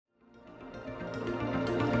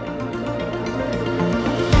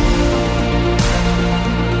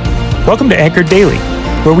Welcome to Anchored Daily,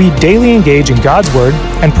 where we daily engage in God's Word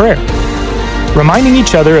and prayer, reminding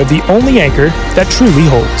each other of the only anchor that truly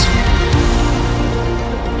holds.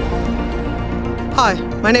 Hi,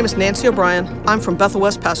 my name is Nancy O'Brien. I'm from Bethel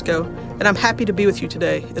West Pasco, and I'm happy to be with you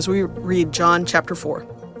today as we read John chapter 4.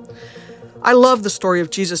 I love the story of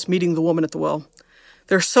Jesus meeting the woman at the well.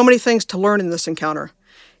 There are so many things to learn in this encounter.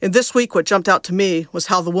 And this week, what jumped out to me was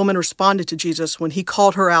how the woman responded to Jesus when he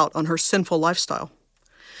called her out on her sinful lifestyle.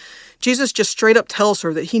 Jesus just straight up tells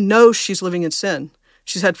her that he knows she's living in sin.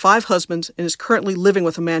 She's had 5 husbands and is currently living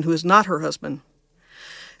with a man who is not her husband.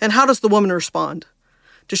 And how does the woman respond?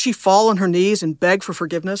 Does she fall on her knees and beg for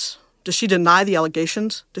forgiveness? Does she deny the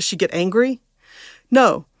allegations? Does she get angry?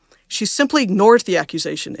 No. She simply ignores the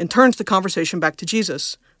accusation and turns the conversation back to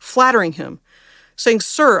Jesus, flattering him, saying,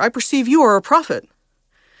 "Sir, I perceive you are a prophet."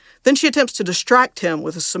 Then she attempts to distract him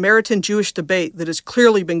with a Samaritan-Jewish debate that has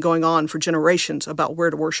clearly been going on for generations about where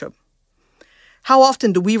to worship. How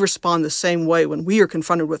often do we respond the same way when we are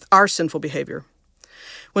confronted with our sinful behavior?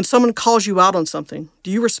 When someone calls you out on something, do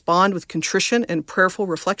you respond with contrition and prayerful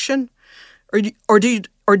reflection? Or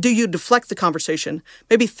do you deflect the conversation,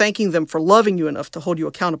 maybe thanking them for loving you enough to hold you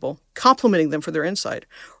accountable, complimenting them for their insight,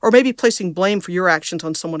 or maybe placing blame for your actions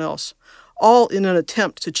on someone else, all in an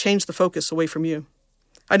attempt to change the focus away from you?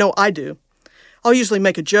 I know I do. I'll usually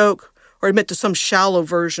make a joke or admit to some shallow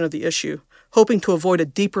version of the issue, hoping to avoid a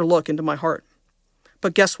deeper look into my heart.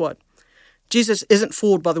 But guess what? Jesus isn't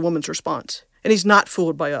fooled by the woman's response, and he's not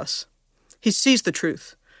fooled by us. He sees the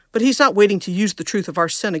truth, but he's not waiting to use the truth of our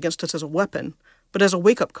sin against us as a weapon, but as a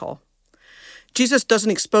wake-up call. Jesus doesn't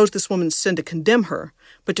expose this woman's sin to condemn her,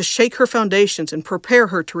 but to shake her foundations and prepare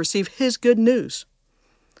her to receive his good news.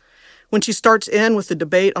 When she starts in with the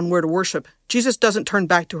debate on where to worship, Jesus doesn't turn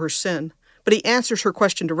back to her sin, but he answers her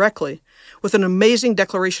question directly with an amazing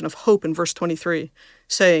declaration of hope in verse 23,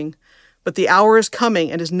 saying, "But the hour is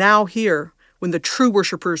coming and is now here when the true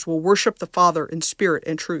worshipers will worship the Father in spirit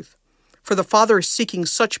and truth. For the Father is seeking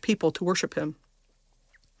such people to worship him."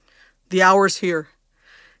 The hour is here,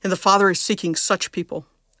 and the Father is seeking such people.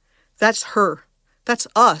 That's her. That's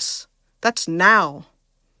us. That's now.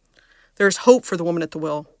 There's hope for the woman at the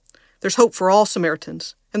well. There's hope for all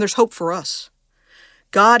Samaritans, and there's hope for us.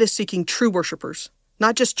 God is seeking true worshipers,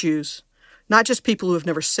 not just Jews, not just people who have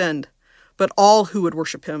never sinned, but all who would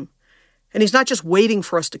worship him. And he's not just waiting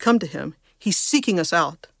for us to come to him, he's seeking us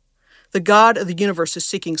out. The God of the universe is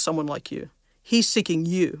seeking someone like you. He's seeking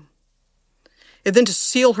you. And then to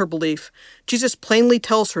seal her belief, Jesus plainly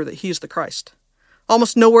tells her that he is the Christ.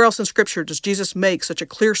 Almost nowhere else in Scripture does Jesus make such a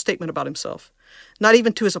clear statement about himself, not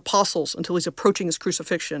even to his apostles until he's approaching his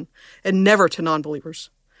crucifixion, and never to non-believers.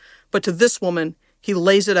 But to this woman, he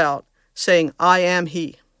lays it out, saying, "I am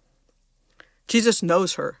he." Jesus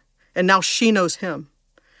knows her, and now she knows him.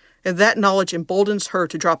 And that knowledge emboldens her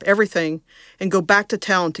to drop everything and go back to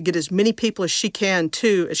town to get as many people as she can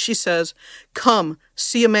to, as she says, "Come,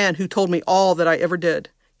 see a man who told me all that I ever did.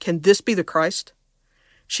 Can this be the Christ?"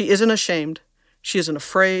 She isn't ashamed. She isn't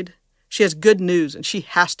afraid. She has good news, and she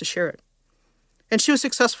has to share it. And she was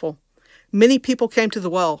successful. Many people came to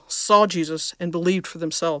the well, saw Jesus, and believed for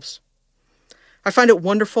themselves. I find it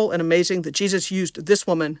wonderful and amazing that Jesus used this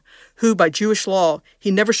woman, who by Jewish law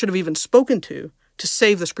he never should have even spoken to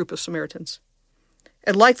save this group of Samaritans.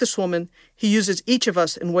 And like this woman, he uses each of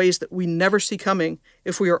us in ways that we never see coming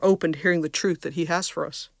if we are open to hearing the truth that he has for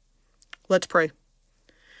us. Let's pray.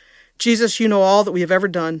 Jesus, you know all that we have ever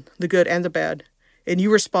done, the good and the bad, and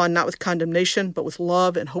you respond not with condemnation, but with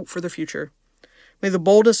love and hope for the future. May the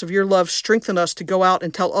boldness of your love strengthen us to go out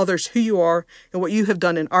and tell others who you are and what you have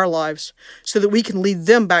done in our lives, so that we can lead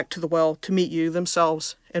them back to the well to meet you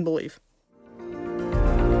themselves and believe.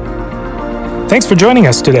 Thanks for joining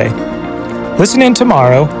us today. Listen in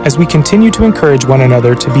tomorrow as we continue to encourage one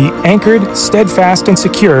another to be anchored, steadfast, and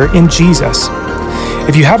secure in Jesus.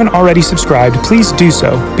 If you haven't already subscribed, please do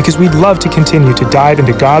so, because we'd love to continue to dive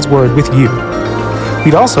into God's Word with you.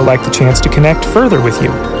 We'd also like the chance to connect further with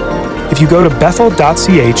you. If you go to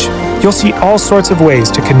bethel.ch, you'll see all sorts of ways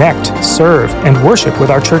to connect, serve, and worship with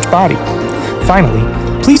our church body. Finally,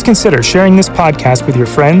 please consider sharing this podcast with your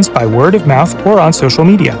friends by word of mouth or on social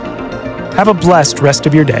media. Have a blessed rest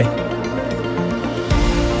of your day.